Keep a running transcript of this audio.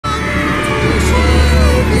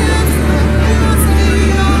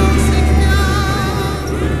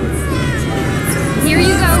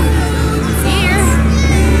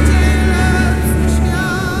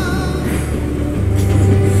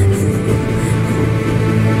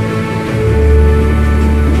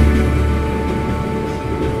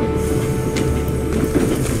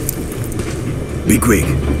quick.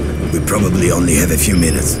 We probably only have a few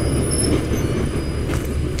minutes.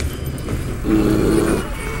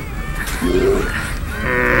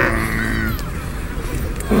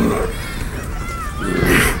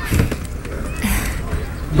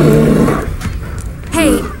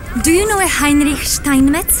 Hey, do you know a Heinrich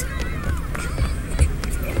Steinmetz?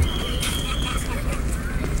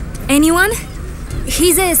 Anyone?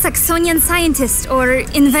 He's a Saxonian scientist or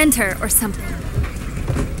inventor or something.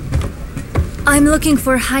 I'm looking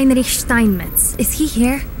for Heinrich Steinmetz. Is he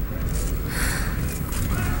here?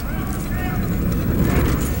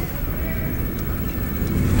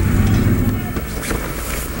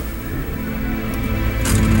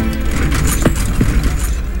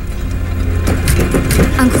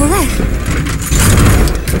 Uncle Legh!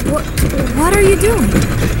 What are you doing?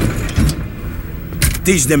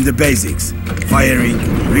 Teach them the basics. Firing,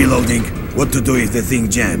 reloading, what to do if the thing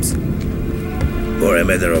jams. More a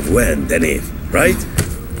matter of when than if, right?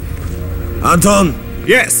 Anton?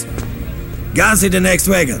 Yes! Guns in the next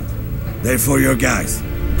wagon. They're for your guys.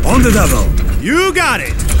 On the double! You got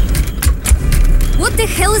it! What the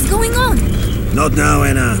hell is going on? Not now,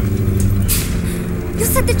 Anna. You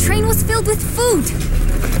said the train was filled with food.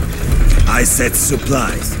 I said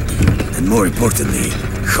supplies. And more importantly,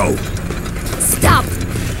 hope. Stop!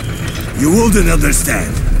 You wouldn't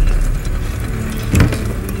understand.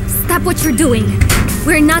 Stop what you're doing.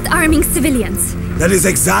 We're not arming civilians. That is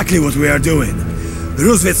exactly what we are doing.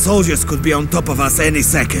 Rusviet soldiers could be on top of us any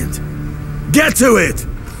second. Get to it!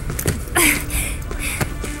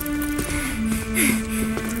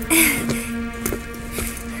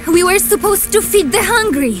 We were supposed to feed the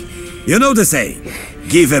hungry. You know the saying,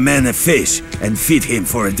 give a man a fish and feed him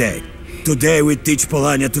for a day. Today we teach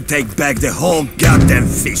Polania to take back the whole goddamn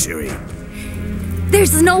fishery.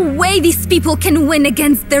 There's no way these people can win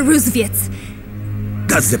against the Rusviets.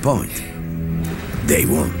 That's the point. They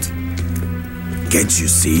won't. Can't you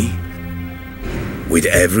see? With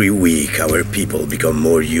every week, our people become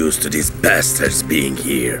more used to these bastards being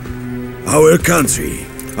here. Our country,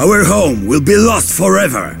 our home will be lost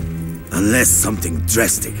forever. Unless something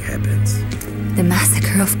drastic happens. The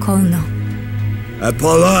massacre of Kolno. A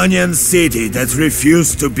Polonian city that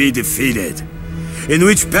refused to be defeated. In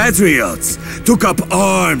which patriots took up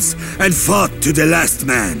arms and fought to the last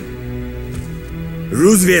man.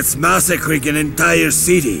 Rusviets massacring an entire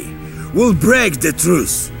city will break the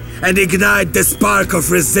truce and ignite the spark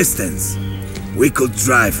of resistance. We could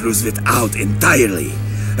drive Rusviet out entirely,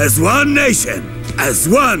 as one nation, as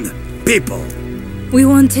one people. We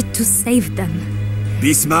wanted to save them.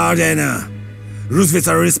 Be smart, Anna. Rusviets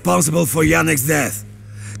are responsible for Janek's death.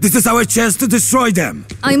 This is our chance to destroy them!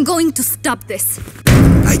 I'm going to stop this.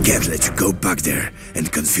 I can't let you go back there and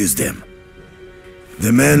confuse them.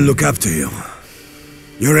 The men look up to you.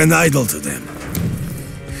 You're an idol to them.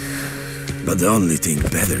 But the only thing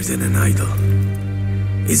better than an idol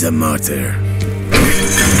is a martyr.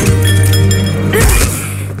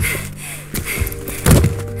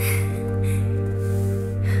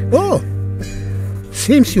 Oh!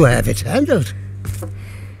 Seems you have it handled.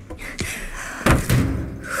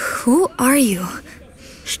 Who are you?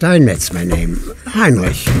 Steinmetz, my name.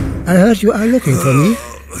 Heinrich. I heard you are looking for me.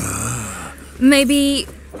 Maybe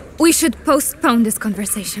we should postpone this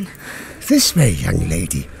conversation. This way, young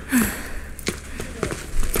lady.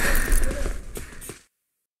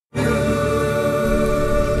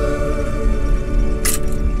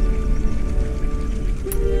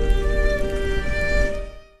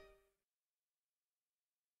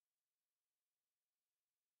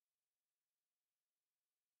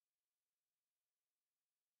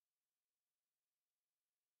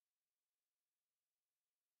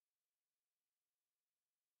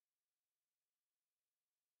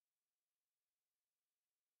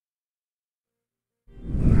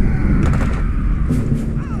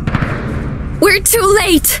 We're too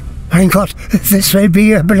late! Mein Gott, this will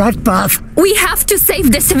be a bloodbath. We have to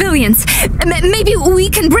save the civilians. Maybe we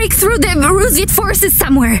can break through the Rusviet forces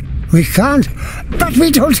somewhere. We can't, but we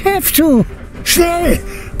don't have to. Schnell!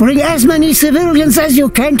 Bring as many civilians as you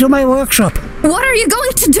can to my workshop. What are you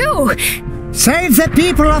going to do? Save the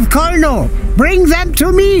people of Kolno! Bring them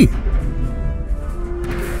to me!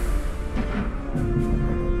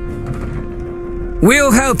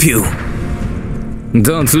 We'll help you.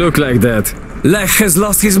 Don't look like that. Legh has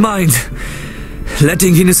lost his mind.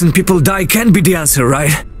 Letting innocent people die can't be the answer,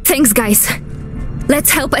 right? Thanks, guys.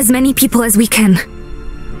 Let's help as many people as we can.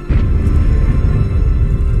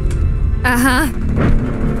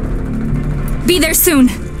 Be there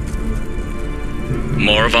soon.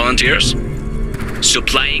 More volunteers?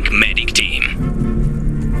 Supplying medic team.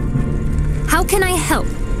 How can I help?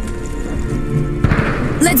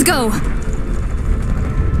 Let's go!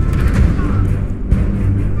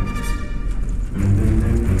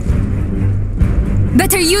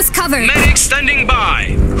 Better use cover! Medic standing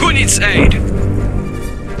by! Who needs aid?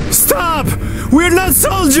 Stop! We're not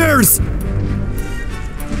soldiers!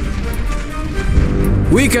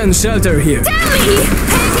 We can shelter here. Tell me!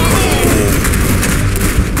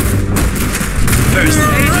 First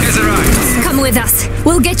aid has arrived. Come with us.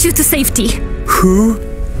 We'll get you to safety. Who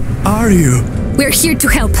are you? We're here to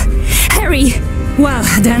help. Hurry! Well,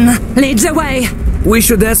 then, lead the way. We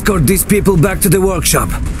should escort these people back to the workshop.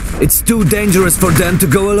 It's too dangerous for them to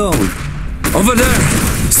go alone. Over there!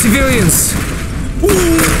 Civilians!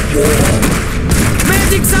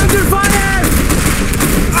 Medics under fire!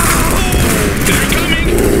 They're coming!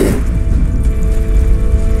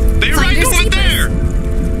 They're Find right your over sleepers. there!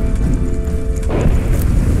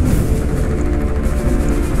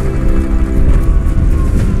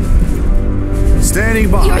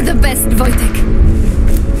 Standing by. You're the best, Wojtek.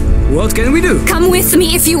 What can we do? Come with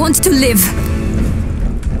me if you want to live.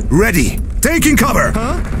 Ready. Taking cover.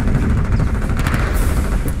 Huh?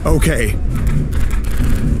 Okay.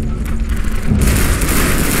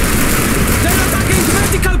 They're attacking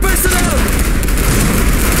medical personnel!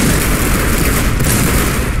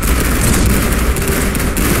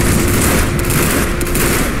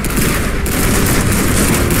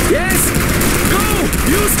 Yes! Go!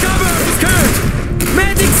 Use cover! Skirt!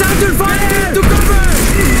 Medics under fire! To cover!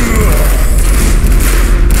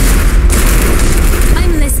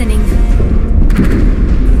 I'm listening.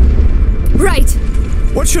 Right.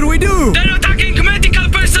 What should we do? They're attacking medical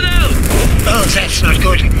personnel! Oh, that's not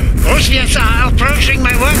good. Rusviets are approaching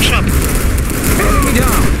my workshop. Enemy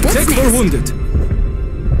down! What's Check for next? wounded.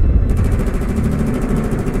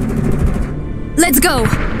 Let's go.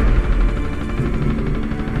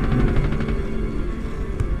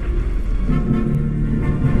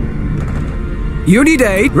 You need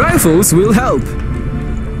aid? Rifles will help.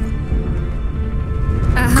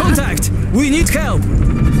 Contact! We need help!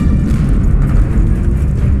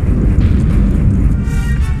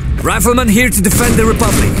 Riflemen here to defend the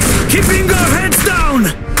Republic. Keeping our heads down!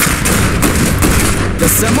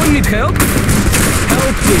 Does someone need help?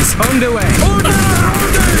 Help is on the way. Order!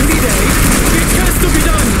 Order! Need aid? It has to be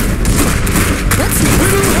done! What's next? We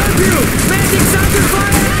will help you! Medics under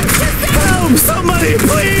fire! Help! Somebody,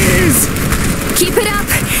 please! Keep it up.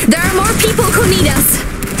 There are more people who need us.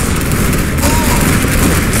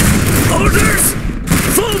 Orders!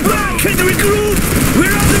 Fall back and regroup!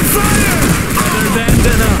 We're under fire!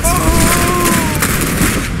 Abandon us!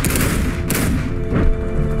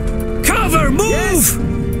 Cover! Move! Yes.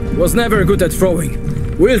 Was never good at throwing.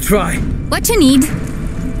 We'll try. What you need?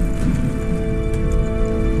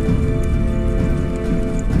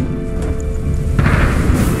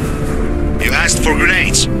 You asked for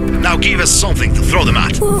grenades. Now give us something to throw them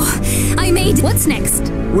at. Oh, I made. What's next?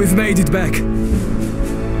 We've made it back.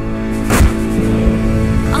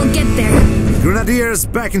 I'll get there. Grenadiers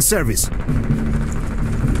back in service.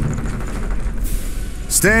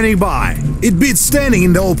 Standing by. It beats standing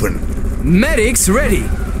in the open. Medics ready.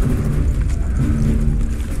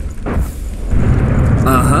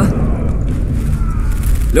 Uh-huh.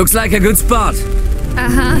 Looks like a good spot.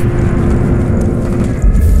 Uh-huh.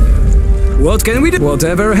 What can we do?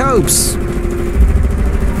 Whatever helps.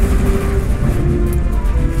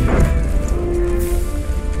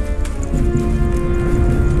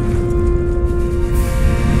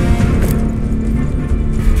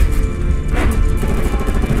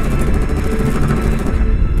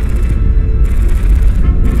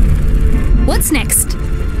 What's next?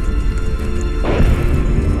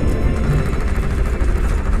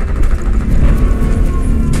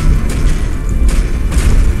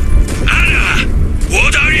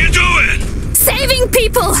 What are you doing? Saving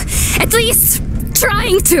people! At least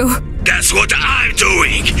trying to. That's what I'm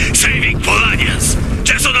doing! Saving Polanians!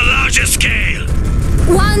 Just on a larger scale!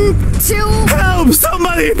 1, 2... Help!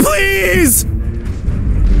 Somebody, please!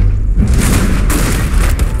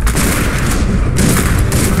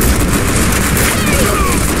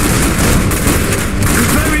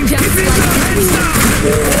 Just like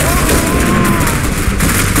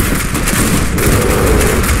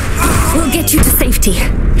we'll get you to safety.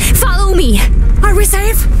 Follow me. Are we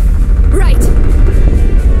safe? Right.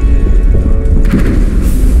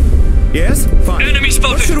 Yes? Fine. Enemy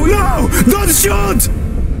spotted! Should we? No! Don't shoot!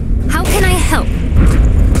 How can I help?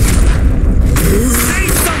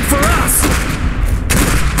 Save some for us!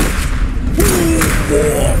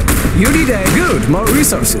 You need a good, more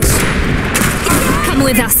resources. Come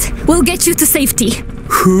with us. We'll get you to safety.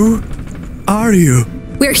 Who are you?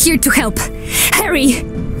 We're here to help. Hurry!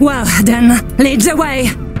 Well, then, lead the way.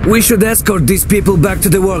 We should escort these people back to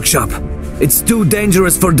the workshop. It's too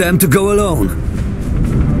dangerous for them to go alone.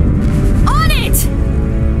 On it!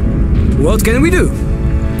 What can we do?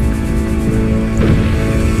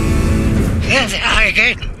 There they are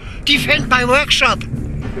again. Defend my workshop.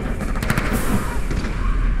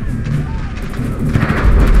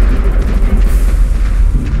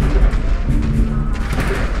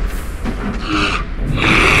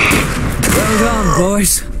 Well done,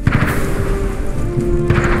 boys.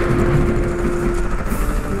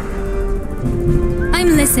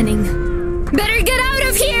 I'm listening. Better get out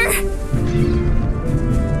of here!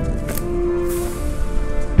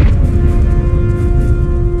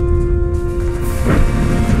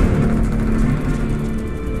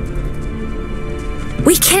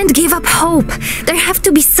 We can't give up hope. There have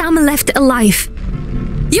to be some left alive.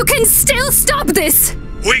 You can still stop this!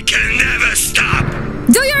 We can never stop!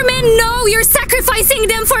 Do your men know you're sacrificing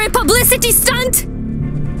them for a publicity stunt?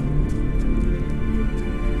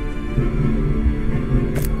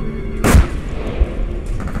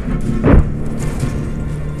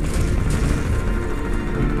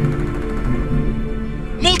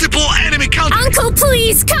 Multiple enemy counter. Uncle,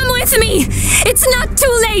 please, come with me! It's not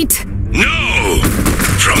too late! No!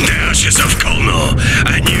 From the ashes of Kolno,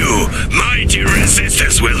 a new, mighty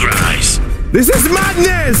resistance will rise. This is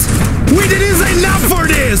madness! We didn't sign up for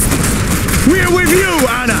this! We're with you,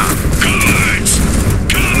 Anna! Guards!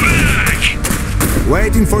 Come back!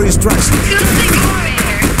 Waiting for instructions.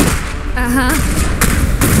 Uh-huh.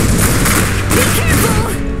 Be careful!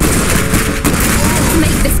 Let's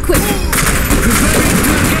make this quick.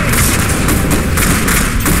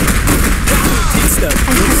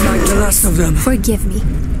 Looks like the last of them. Forgive me.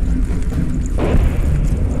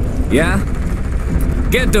 Yeah?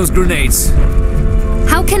 Get those grenades.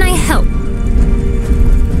 How can I help?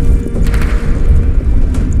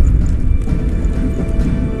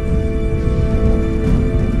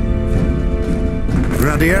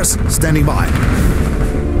 Grenadiers, standing by.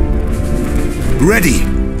 Ready!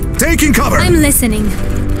 Taking cover! I'm listening.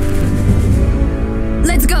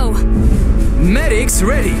 Let's go. Medics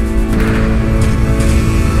ready.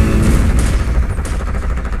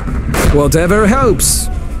 Whatever helps.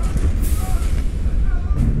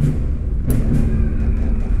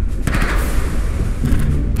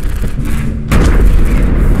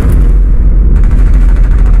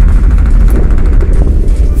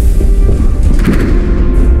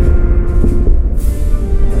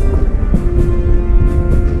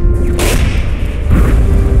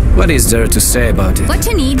 What is there to say about it? What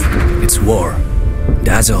you need? It's war.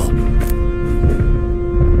 That's all.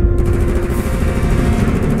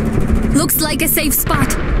 Looks like a safe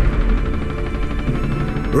spot.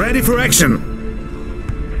 Ready for action!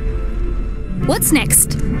 What's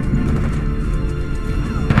next?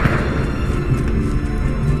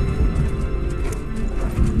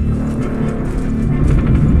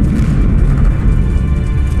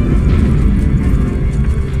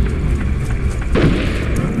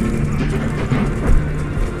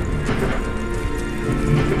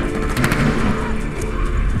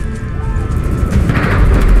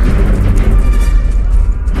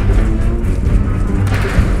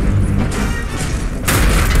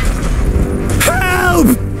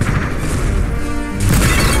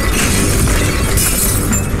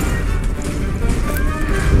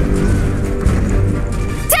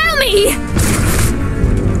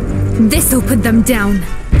 This'll put them down.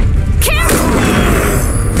 Careful!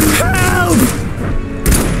 Help!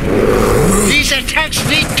 These attacks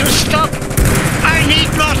need to stop. I need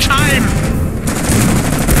more time.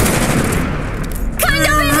 Kind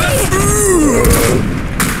of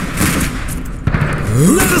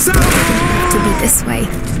Let us out! to be this way.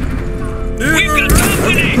 We've got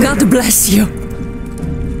company! God bless you.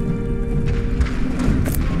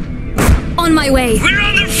 On my way. We're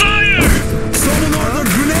under fire! Someone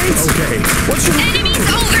ordered grenades? Okay. What's your Enemies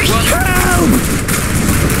over here! help?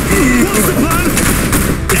 What's the plan?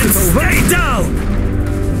 And stay down!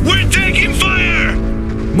 We're taking fire!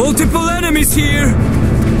 Multiple enemies here!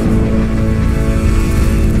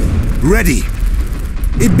 Ready.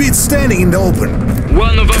 It beats standing in the open.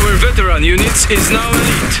 One of our veteran units is now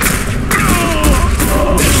elite.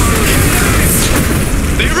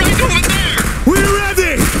 They're right over there! We're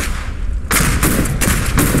ready!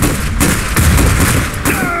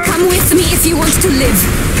 Come with me if you want to live.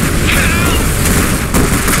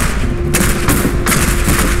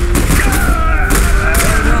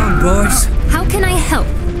 Come on, boys. How can I help?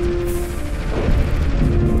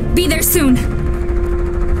 Be there soon.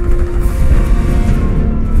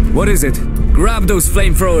 What is it? Grab those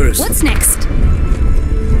flamethrowers. What's next?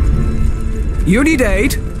 You need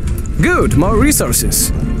aid? Good, more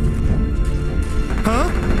resources. Huh?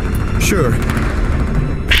 Sure.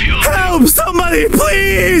 Help! Somebody,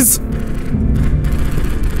 please!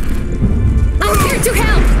 I'm here to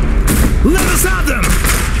help! Let us have them!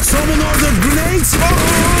 Someone ordered grenades?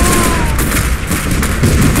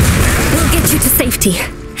 We'll get you to safety.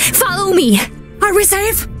 Follow me! Are we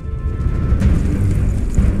safe?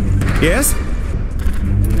 Yes?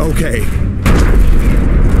 Okay.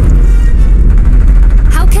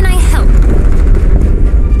 How can I help?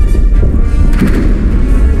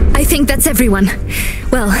 I think that's everyone.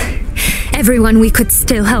 Well, everyone we could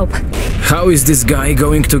still help. How is this guy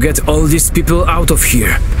going to get all these people out of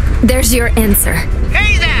here? There's your answer.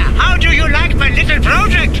 Hey there! How do you like my little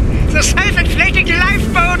project? The self-inflating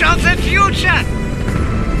lifeboat of the future!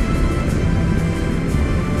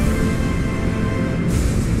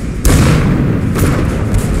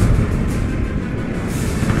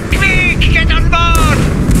 Quick! Get on board!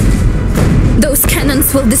 Those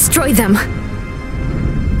cannons will destroy them.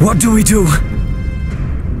 What do we do?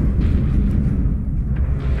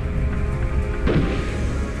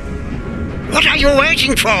 What are you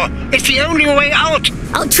waiting for? It's the only way out!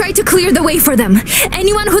 I'll try to clear the way for them.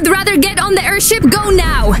 Anyone who'd rather get on the airship, go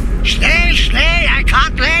now! Stay! I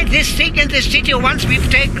can't land this thing in the city once we've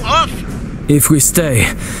taken off! If we stay,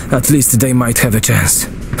 at least they might have a chance.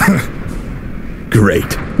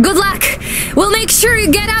 Great. Good luck! We'll make sure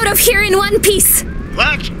you get out of here in one piece!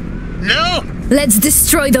 What? No! Let's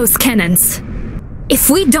destroy those cannons. If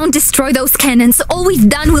we don't destroy those cannons, all we've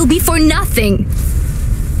done will be for nothing.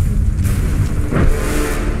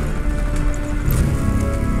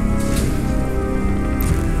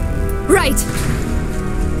 Right.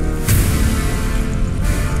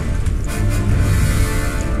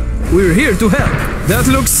 We're here to help. That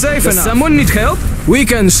looks safe enough. Does someone need help? We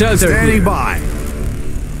can shelter Standing here. by.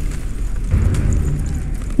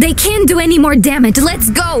 They can't do any more damage. Let's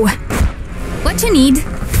go! What you need?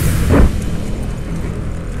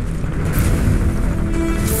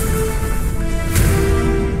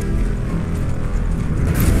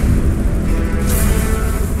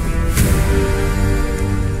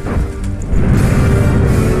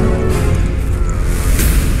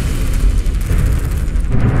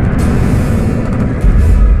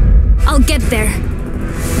 I'll get there.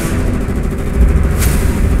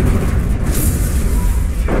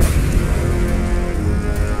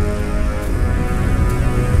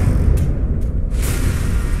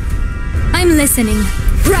 I'm listening.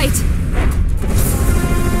 Right.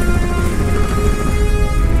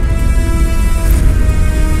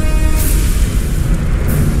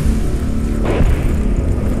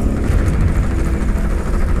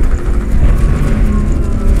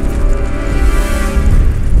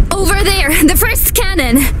 Over there, the first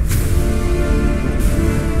cannon.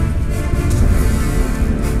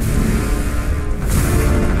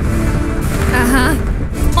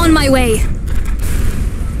 On my way.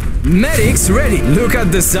 Medics ready! Look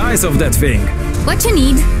at the size of that thing! What you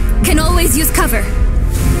need? Can always use cover.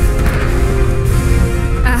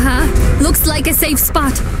 Looks like a safe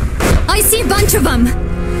spot. I see a bunch of them.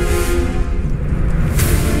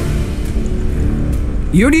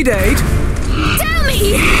 You need aid? Tell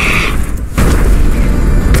me!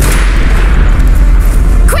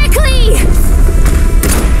 Quickly!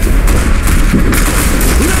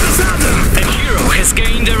 Let us have them! A hero has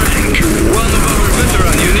gained a rank. One of our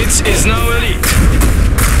veteran units is now elite.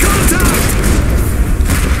 Contact!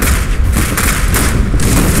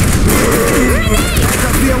 Back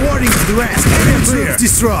up the awarding to the rest. Enemy troops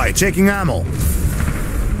destroyed. Checking ammo.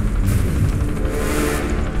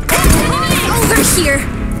 Over here!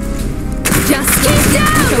 Just get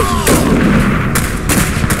down!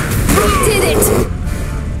 We did it!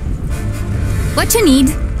 What you need?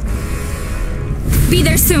 Be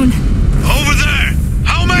there soon. Over there!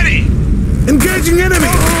 How many? Engaging enemy!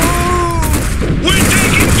 We're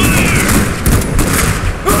taking fire!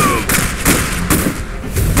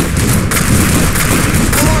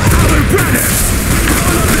 Our brothers!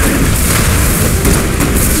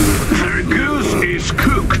 Their goose is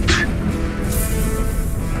cooked.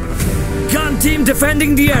 Gun team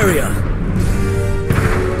defending the area.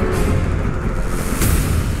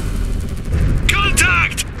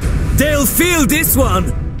 Contact! They'll feel this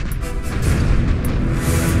one.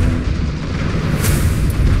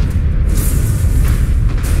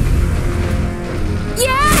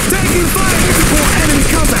 Yeah! Taking fire before enemy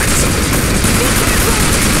contact!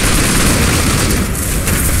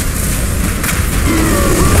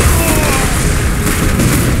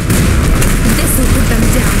 This'll put them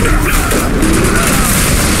down.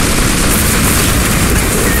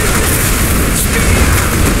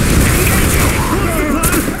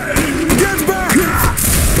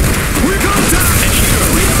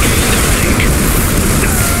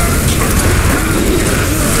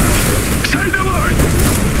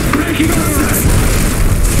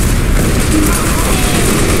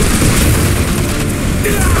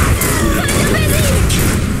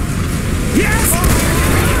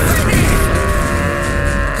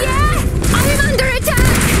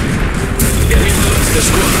 the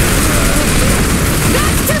squad.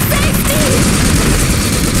 Back to safety!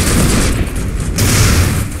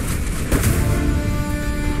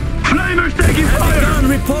 Flamers taking fire! Gun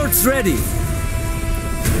reports ready.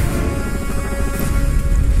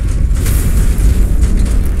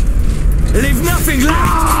 Leave nothing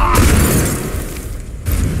left!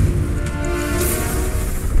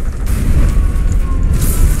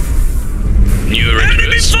 New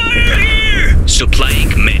recruits. Fire here! Supplying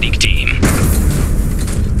medic team.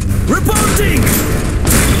 Reporting!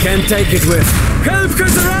 Can't take it with. Help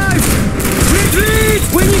has arrived! Retreat!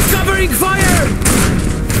 We need covering fire!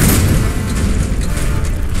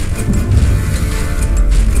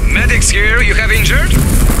 Medics here, you have injured?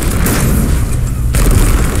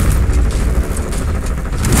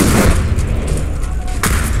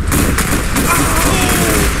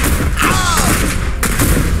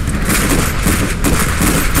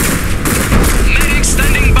 Medics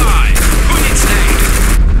standing by. Who needs aid?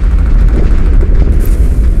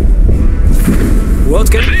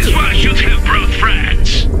 What can we This do? one should have brought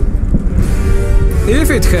friends. If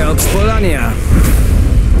it helps, Polania.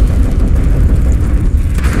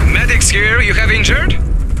 Medics here, you have injured?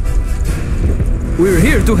 We're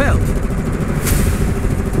here to help.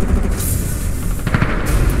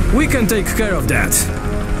 We can take care of that.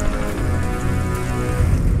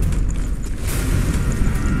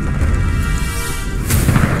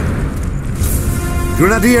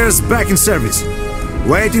 Grenadiers back in service.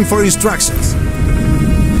 Waiting for instructions.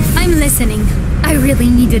 I'm listening. I really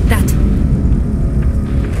needed that.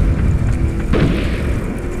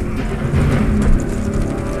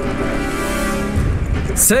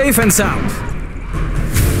 Safe and sound.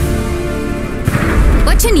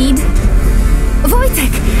 What you need?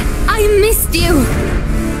 Wojtek, I missed you!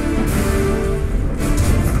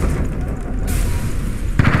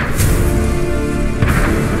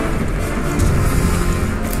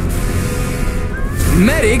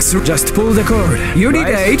 Medics, just pull the cord. You need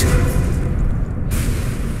aid?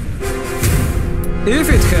 If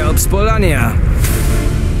it helps, Polania.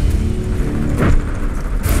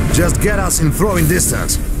 Just get us in throwing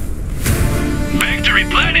distance. Back to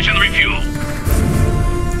replenish and refuel.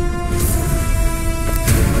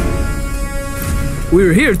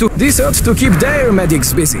 We're here to... This ought to keep their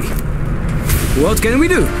medics busy. What can we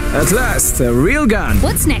do? At last, a real gun.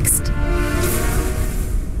 What's next?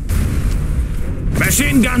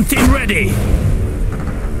 Machine gun team ready!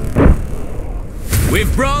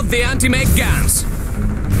 We've brought the anti-mech guns.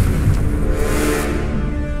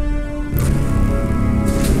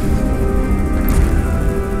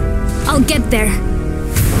 I'll get there.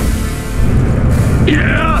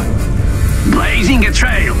 Yeah! Blazing a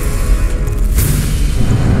trail!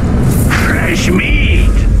 Fresh meat!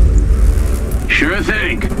 Sure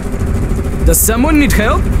thing. Does someone need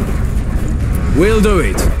help? We'll do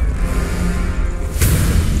it.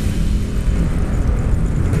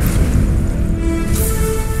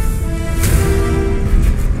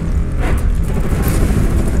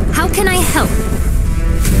 How can I help?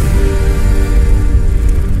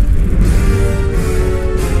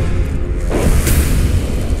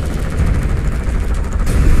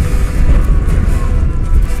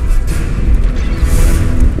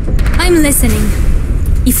 I'm listening.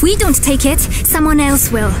 If we don't take it, someone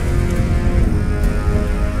else will.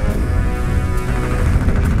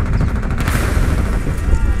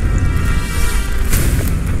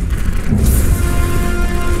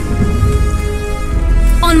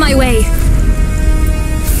 On my way.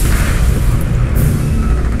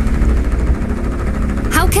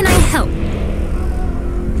 How can I help?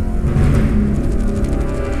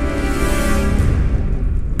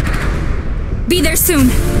 Be there soon.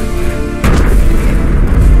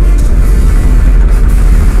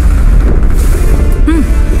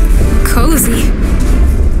 Cozy.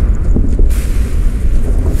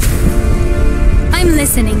 I'm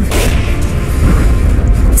listening.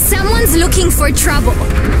 Someone's looking for trouble.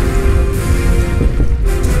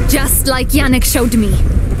 Just like Yannick showed me.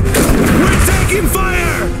 We're taking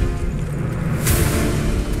fire!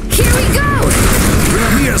 Here we go!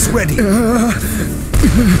 Grenadiers ready.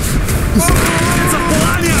 It's a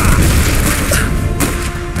Polania!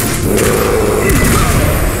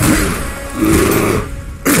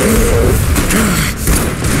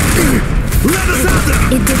 Let us out there!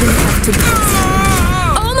 It didn't have to be.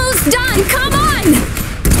 Almost done! Come on!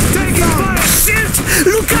 Taking fire! Shit!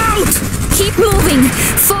 Look out! Keep moving.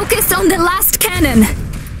 Focus on the last cannon.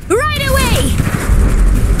 Right away!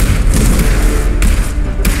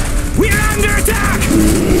 We're under attack!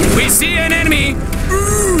 We see an enemy!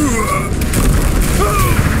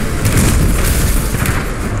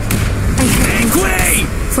 I have Make way!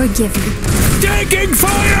 for forgive you. Taking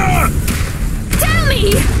fire! Tell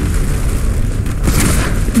me!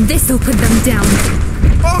 This'll put them down.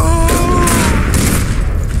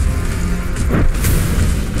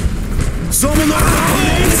 Someone on the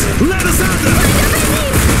holes! Let us under!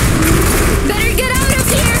 Better get out of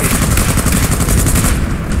here!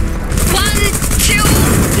 1, 2,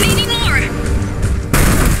 needing more!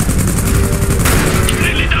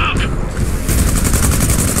 Fill it up!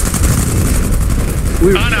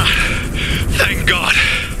 Anna, thank God.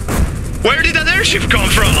 Where did that airship come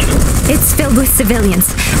from? It's filled with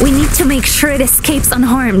civilians. We need to make sure it escapes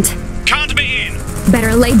unharmed. Count me in.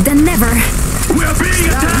 Better late than never. We are being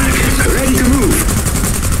attacked! Ready to move!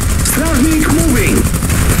 Strażnik moving!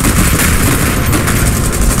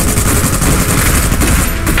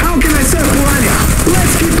 How can I serve Polania?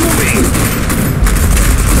 Let's keep moving!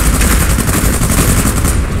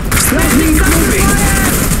 Strażnik moving!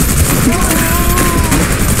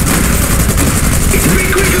 Be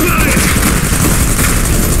quick about it!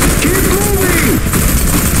 Keep moving!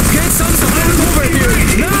 Get some support over here!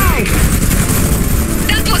 Now!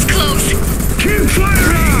 That was close! Keep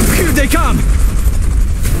firing! Here they come!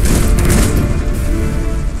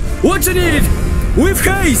 What you need? With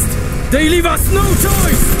haste! They leave us no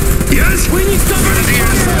choice! Yes? We need cover and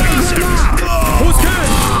fire! Who's good?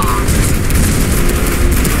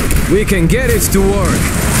 We can get it to work.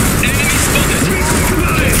 Enemy spotted!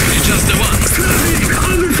 It's just the one.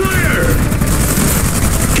 Under fire!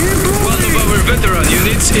 Keep moving! One of our veteran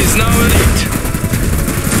units is now elite.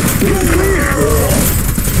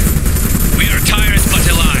 We are tired but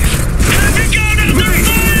alive. Heavy gun under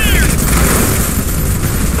fire!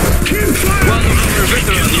 Keep firing! One of our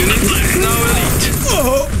veteran units is now elite.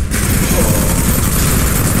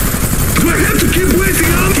 Do I have to keep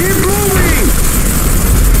waiting on? Keep moving!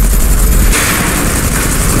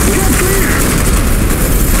 Get clear!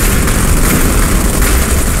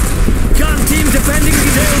 Gun team defending the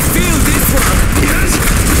Dale field this one! Yes?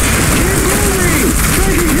 Keep moving!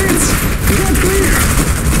 Taking hits! Get clear!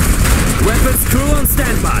 Weapons crew on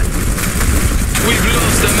standby. We've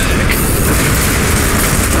lost the medic.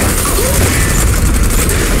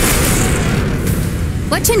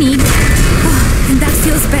 What you need? Oh, that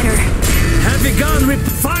feels better. Heavy gun rip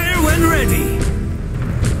fire when ready.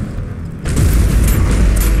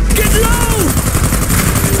 Get low!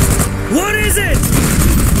 What is it?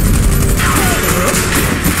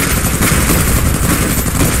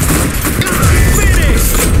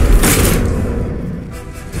 Finished!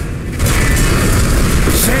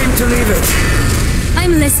 Shame to leave it.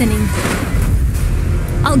 I'm listening.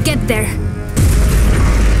 I'll get there.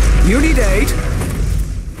 You need aid?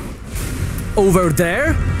 Over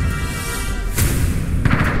there?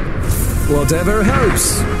 Whatever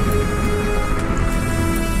helps.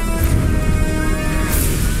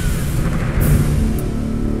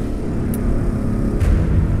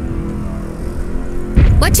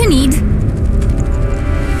 What you need?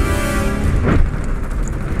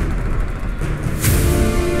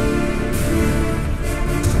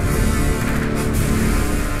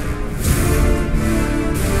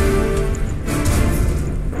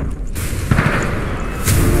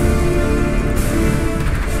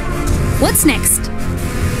 What's next?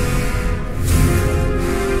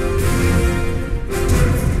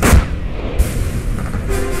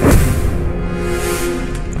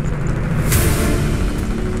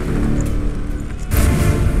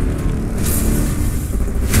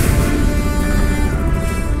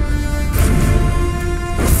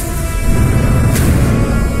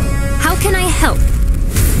 How can I help?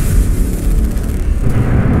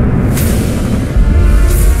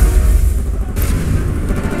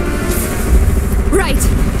 Right.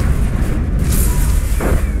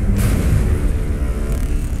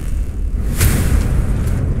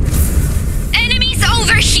 Enemies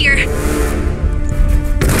over here.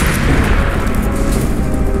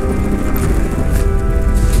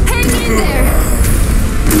 Hang in there.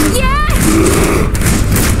 Yeah.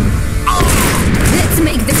 Let's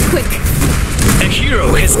make this quick. A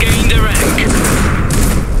hero has gained a rank.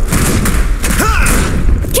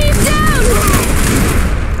 Keep down.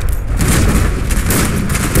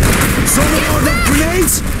 Someone order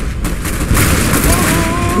grenades?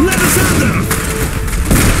 Let us at them!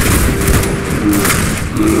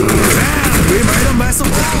 Damn, we made a mess of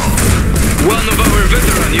all! One of our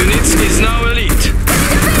veteran units is now elite.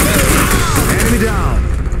 Enemy down.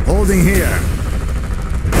 Holding here.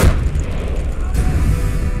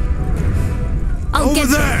 I'll Over get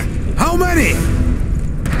there! How many?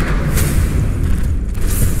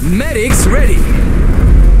 Medics ready.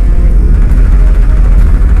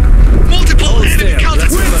 Multiple Hold enemy still. counter.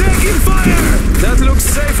 Let's We're taking fire! That looks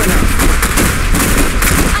safe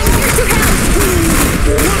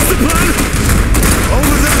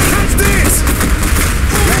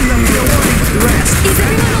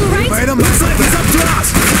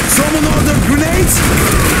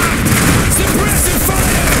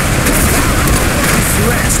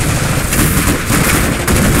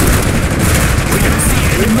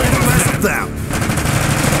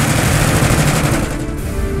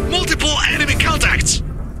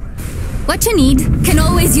What you need can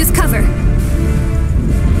always use cover.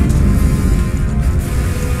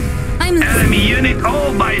 I'm Enemy unit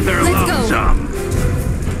all by their Let's go. lonesome.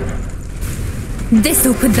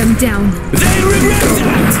 This'll put them down. They regret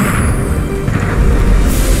that!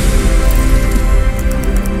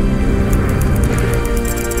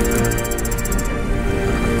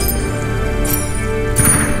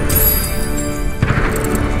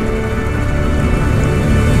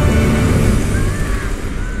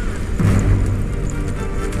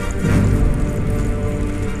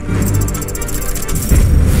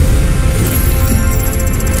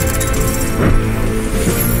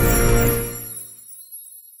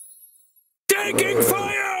 Taking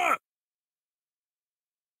fire!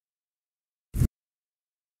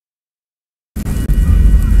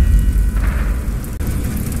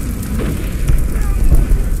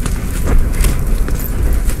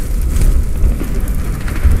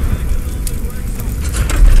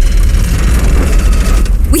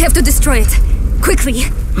 We have to destroy it. Quickly.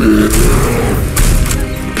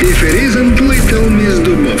 If it isn't little Miss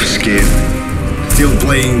Dubovsky. Still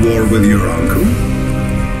playing war with your uncle?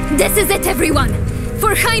 This is it, everyone!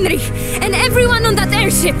 For Heinrich and everyone on that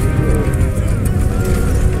airship!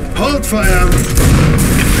 Hold fire!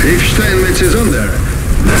 If Steinmetz is on there,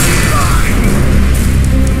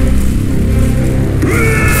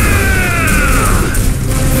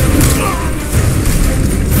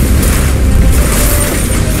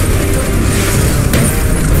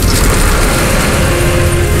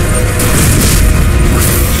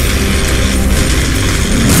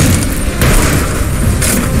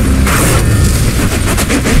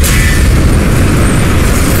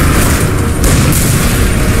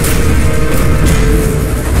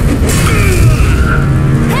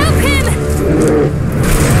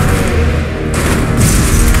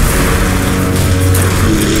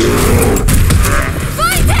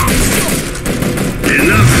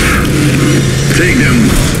 take them.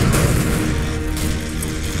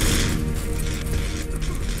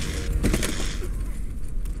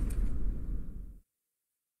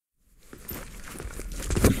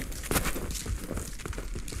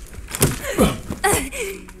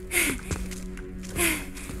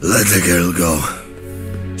 Let the girl go.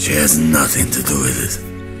 She has nothing to do with it.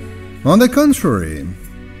 On the contrary,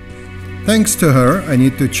 thanks to her, I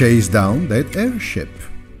need to chase down that airship.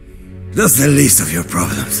 That's the least of your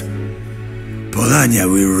problems. Polania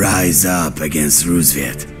will rise up against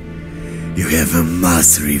Rusviet. You have a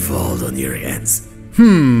mass revolt on your hands.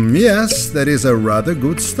 Yes, that is a rather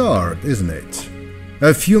good start, isn't it?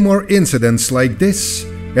 A few more incidents like this,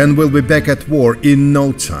 and we'll be back at war in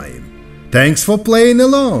no time. Thanks for playing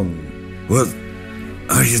along. What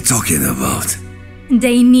are you talking about?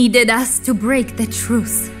 They needed us to break the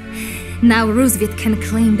truce. Now Rusviet can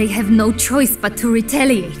claim they have no choice but to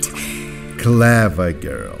retaliate. Clever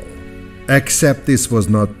girl. Except this was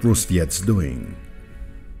not Rusviet's doing.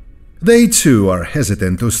 They too are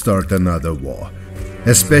hesitant to start another war,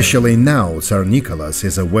 especially now Tsar Nicholas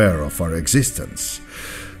is aware of our existence.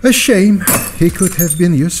 A shame, he could have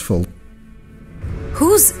been useful.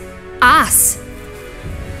 Who's us?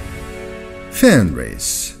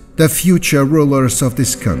 Fenris, the future rulers of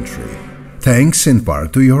this country, thanks in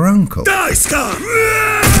part to your uncle. Die, Scar!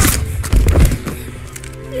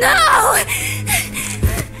 No!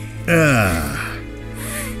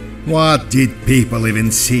 What did people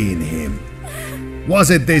even see in him? Was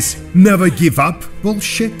it this never give up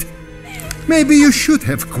bullshit? Maybe you should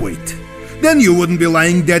have quit. Then you wouldn't be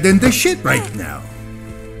lying dead in the shit right now.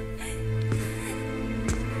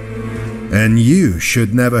 And you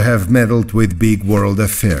should never have meddled with big world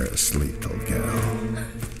affairs, little girl.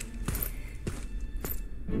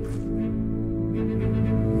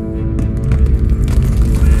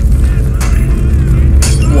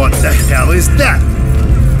 What the hell is that?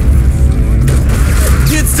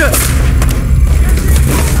 It's the...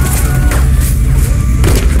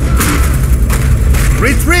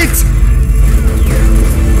 Retreat!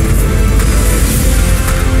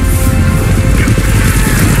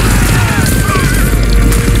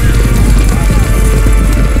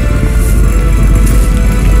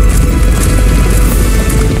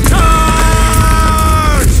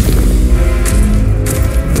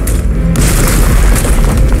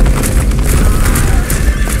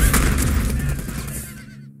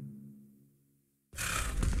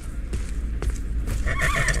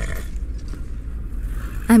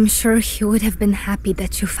 I'm sure he would have been happy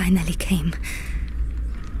that you finally came.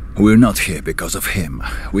 We're not here because of him.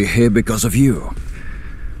 We're here because of you.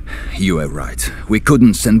 You were right. We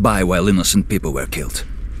couldn't stand by while innocent people were killed.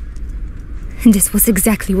 This was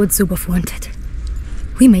exactly what Zubov wanted.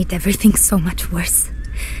 We made everything so much worse.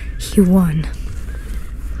 He won.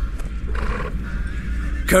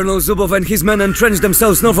 Colonel Zubov and his men entrenched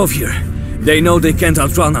themselves north of here. They know they can't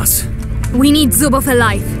outrun us. We need Zubov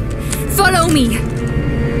alive. Follow me!